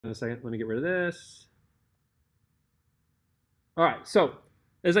In a second. Let me get rid of this. All right. So,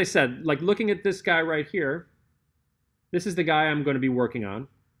 as I said, like looking at this guy right here, this is the guy I'm going to be working on.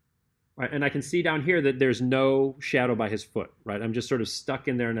 Right? And I can see down here that there's no shadow by his foot. Right? I'm just sort of stuck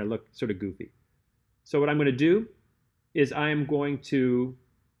in there and I look sort of goofy. So, what I'm going to do is I am going to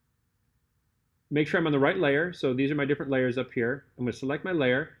make sure I'm on the right layer. So, these are my different layers up here. I'm going to select my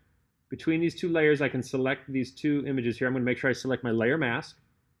layer. Between these two layers, I can select these two images here. I'm going to make sure I select my layer mask.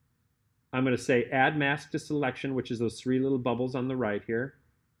 I'm going to say add mask to selection, which is those three little bubbles on the right here,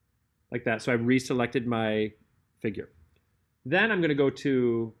 like that. So I've reselected my figure. Then I'm going to go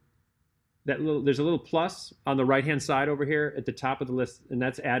to that little, there's a little plus on the right-hand side over here at the top of the list, and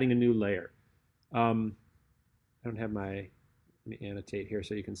that's adding a new layer. I don't have my, let me annotate here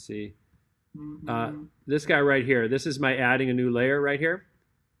so you can see. This guy right here, this is my adding a new layer right here.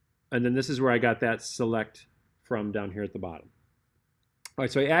 And then this is where I got that select from down here at the bottom. All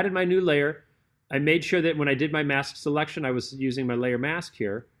right, so I added my new layer. I made sure that when I did my mask selection, I was using my layer mask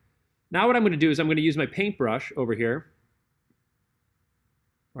here. Now what I'm going to do is I'm going to use my paintbrush over here.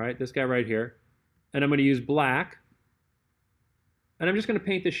 All right, this guy right here. And I'm going to use black. And I'm just going to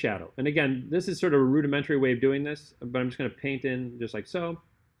paint this shadow. And again, this is sort of a rudimentary way of doing this, but I'm just going to paint in just like so.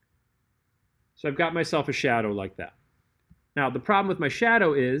 So I've got myself a shadow like that. Now, the problem with my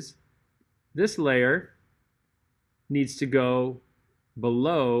shadow is this layer needs to go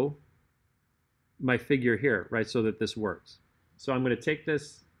below my figure here, right, so that this works. So I'm going to take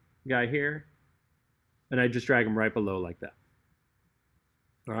this guy here, and I just drag him right below like that.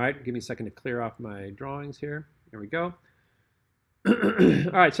 All right, give me a second to clear off my drawings here. There we go. All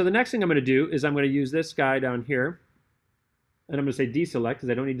right, so the next thing I'm going to do is I'm going to use this guy down here, and I'm going to say deselect because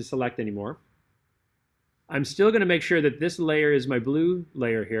I don't need to select anymore. I'm still going to make sure that this layer is my blue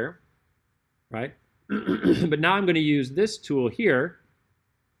layer here, right? But now I'm going to use this tool here,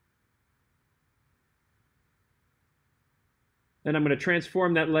 and I'm going to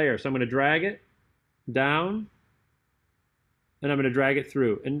transform that layer. So I'm going to drag it down, and I'm going to drag it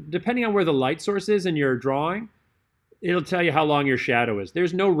through. And depending on where the light source is in your drawing, it'll tell you how long your shadow is.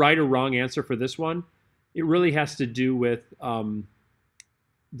 There's no right or wrong answer for this one. It really has to do with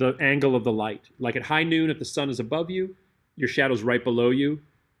the angle of the light. Like at high noon, if the sun is above you, your shadow's right below you.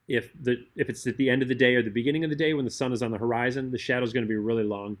 If it's at the end of the day or the beginning of the day when the sun is on the horizon, the shadow's going to be really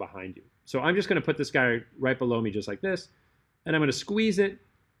long behind you. So I'm just going to put this guy right below me just like this, and I'm going to squeeze it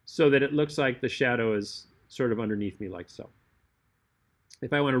so that it looks like the shadow is sort of underneath me like so.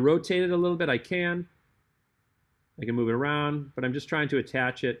 If I want to rotate it a little bit, I can. I can move it around, but I'm just trying to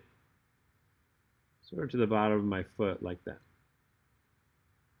attach it sort of to the bottom of my foot like that.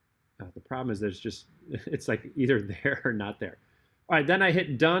 The problem is there's just, it's like either there or not there. All right, then I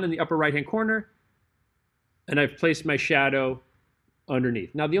hit done in the upper right-hand corner, and I've placed my shadow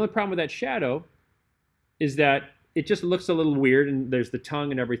underneath. Now, the only problem with that shadow is that it just looks a little weird, and there's the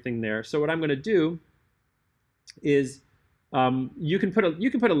tongue and everything there. So what I'm going to do is you can put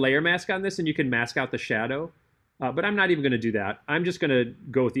a layer mask on this, and you can mask out the shadow, but I'm not even going to do that. I'm just going to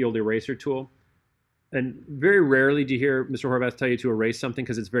go with the old eraser tool. And very rarely do you hear Mr. Horvath tell you to erase something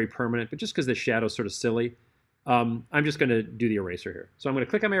because it's very permanent, but just because the shadow's sort of silly, I'm just going to do the eraser here. So I'm going to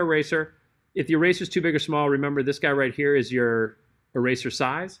click on my eraser. If the eraser is too big or small, remember this guy right here is your eraser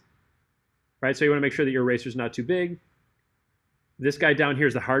size, right? So you want to make sure that your eraser is not too big. This guy down here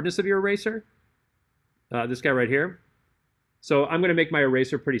is the hardness of your eraser. This guy right here. So I'm going to make my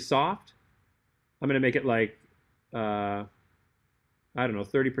eraser pretty soft. I'm going to make it like, I don't know,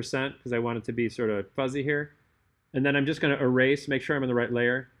 30% because I want it to be sort of fuzzy here. And then I'm just going to erase, make sure I'm on the right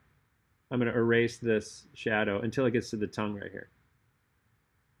layer. I'm going to erase this shadow until it gets to the tongue right here.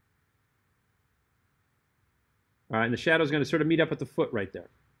 All right, and the shadow is going to sort of meet up with the foot right there.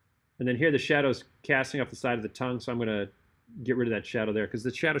 And then here the shadow is casting off the side of the tongue, so I'm going to get rid of that shadow there because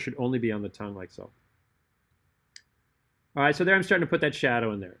the shadow should only be on the tongue like so. All right, so there I'm starting to put that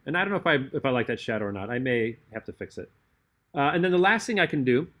shadow in there. And I don't know if I like that shadow or not. I may have to fix it. And then the last thing I can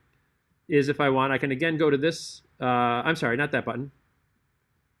do is if I want, I can again go to this, I'm sorry, not that button.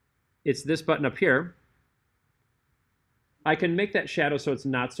 It's this button up here. I can make that shadow so it's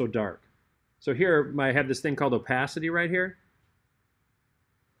not so dark. So here I have this thing called opacity right here.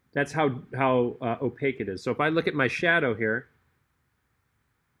 That's how opaque it is. So if I look at my shadow here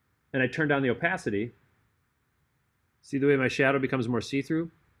and I turn down the opacity, see the way my shadow becomes more see-through?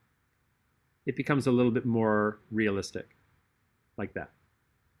 It becomes a little bit more realistic. Like that.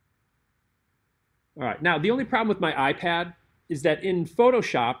 All right, now the only problem with my iPad is that in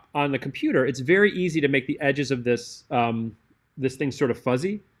Photoshop on the computer, it's very easy to make the edges of this, this thing sort of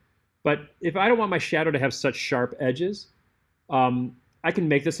fuzzy. But if I don't want my shadow to have such sharp edges, I can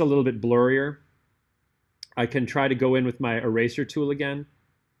make this a little bit blurrier. I can try to go in with my eraser tool again.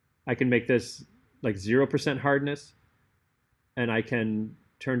 I can make this like 0% hardness, and I can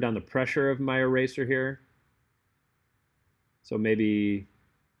turn down the pressure of my eraser here. So maybe,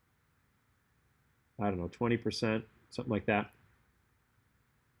 I don't know, 20%, something like that.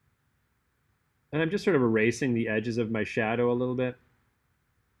 And I'm just sort of erasing the edges of my shadow a little bit.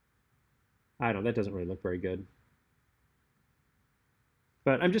 I don't know, that doesn't really look very good.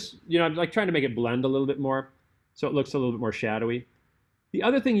 But I'm just, I'm like trying to make it blend a little bit more so it looks a little bit more shadowy. The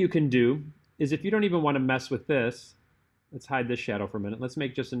other thing you can do is if you don't even want to mess with this, let's hide this shadow for a minute. Let's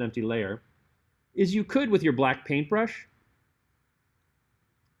make just an empty layer. Is you could, with your black paintbrush,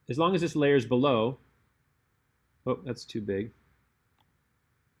 as long as this layer is below, oh, that's too big.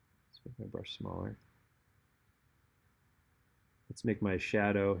 Let's make my brush smaller. Let's make my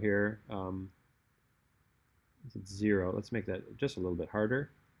shadow here. It's 0. Let's make that just a little bit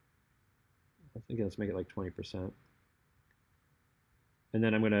harder. I think let's make it like 20%. And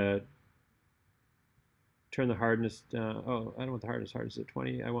then I'm going to turn the hardness down. Oh, I don't want the hardness. Hardness at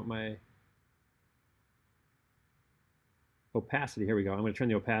 20. I want my opacity. Here we go. I'm going to turn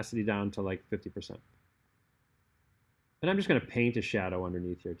the opacity down to like 50%. And I'm just going to paint a shadow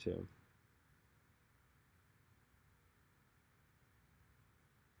underneath here too.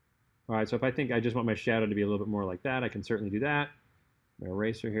 All right, so if I think I just want my shadow to be a little bit more like that, I can certainly do that. My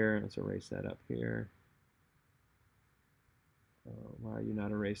eraser here, let's erase that up here. Why are you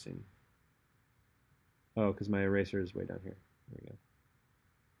not erasing? Oh, because my eraser is way down here. There we go.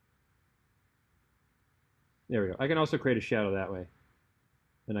 There we go. I can also create a shadow that way,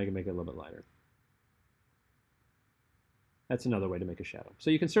 and I can make it a little bit lighter. That's another way to make a shadow. So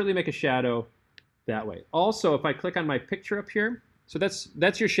you can certainly make a shadow that way. Also, if I click on my picture up here, so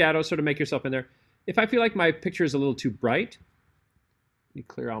that's your shadow, sort of make yourself in there. If I feel like my picture is a little too bright, let me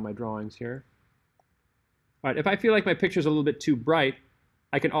clear all my drawings here. All right, if I feel like my picture is a little bit too bright,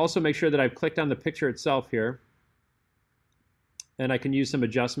 I can also make sure that I've clicked on the picture itself here, and I can use some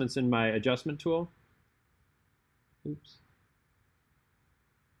adjustments in my adjustment tool. Oops.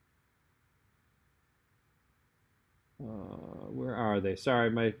 Where are they? Sorry,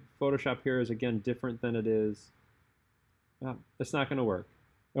 my Photoshop here is again different than it is. Oh, that's not going to work.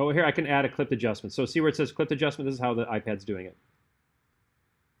 Oh, here I can add a clipped adjustment. So see where it says clipped adjustment? This is how the iPad's doing it.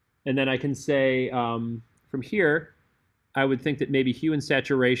 And then I can say from here, I would think that maybe hue and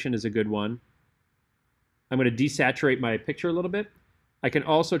saturation is a good one. I'm going to desaturate my picture a little bit. I can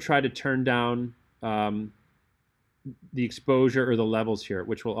also try to turn down the exposure or the levels here,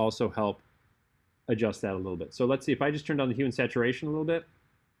 which will also help adjust that a little bit. So let's see, if I just turn down the hue and saturation a little bit,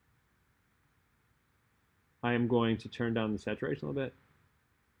 I am going to turn down the saturation a little bit.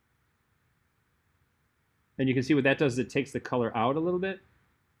 And you can see what that does is it takes the color out a little bit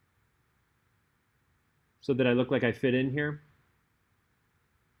so that I look like I fit in here.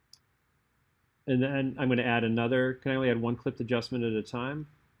 And then I'm going to add another, can I only add one clipped adjustment at a time?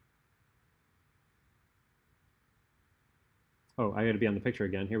 Oh, I got to be on the picture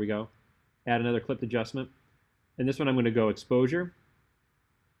again. Here we go. Add another clipped adjustment. And this one I'm going to go exposure.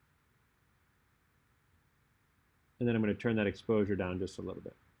 And then I'm going to turn that exposure down just a little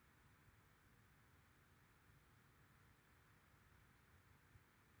bit.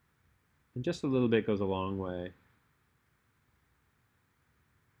 And just a little bit goes a long way.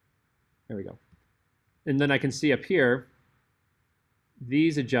 There we go. And then I can see up here,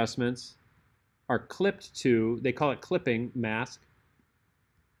 these adjustments are clipped to, they call it clipping mask.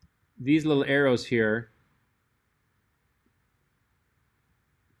 These little arrows here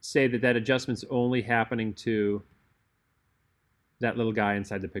say that that adjustment's only happening to that little guy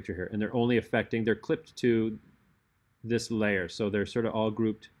inside the picture here. And they're only affecting, they're clipped to this layer. So they're sort of all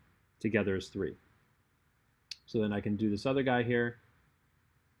grouped together as 3. So then I can do this other guy here.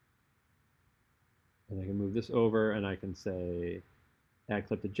 And I can move this over and I can say add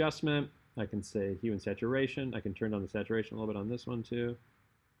clipped adjustment. I can say hue and saturation. I can turn down the saturation a little bit on this one too,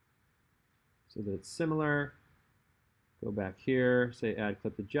 so that it's similar. Go back here, say add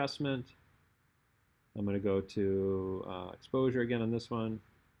clipped adjustment. I'm going to go to exposure again on this one.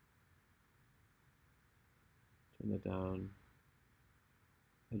 Turn that down.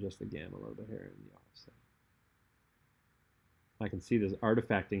 Adjust the gamma a little bit here in the offset. I can see this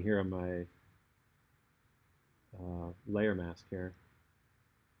artifacting here on my layer mask here.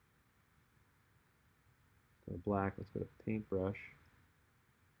 Let's go to black. Let's go to paintbrush.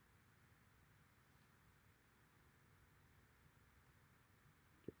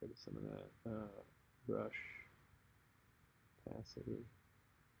 Get rid of some of that brush opacity.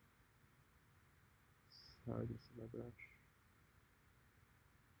 Hardness of my brush.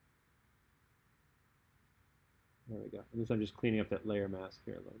 There we go. And this I'm just cleaning up that layer mask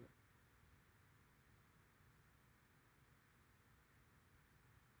here a little bit.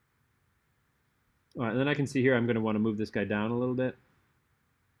 All right, and then I can see here I'm going to want to move this guy down a little bit.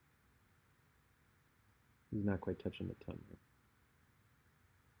 He's not quite touching the tongue here.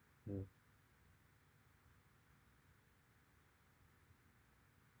 Yeah.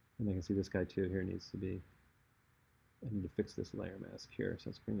 And I can see this guy too here needs to be, I need to fix this layer mask here.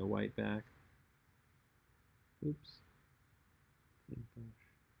 So let's bring the white back. Oops.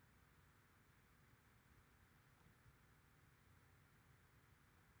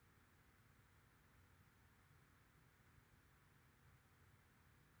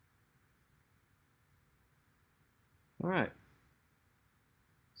 All right.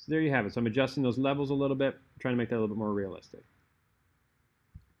 So there you have it. So I'm adjusting those levels a little bit, trying to make that a little bit more realistic.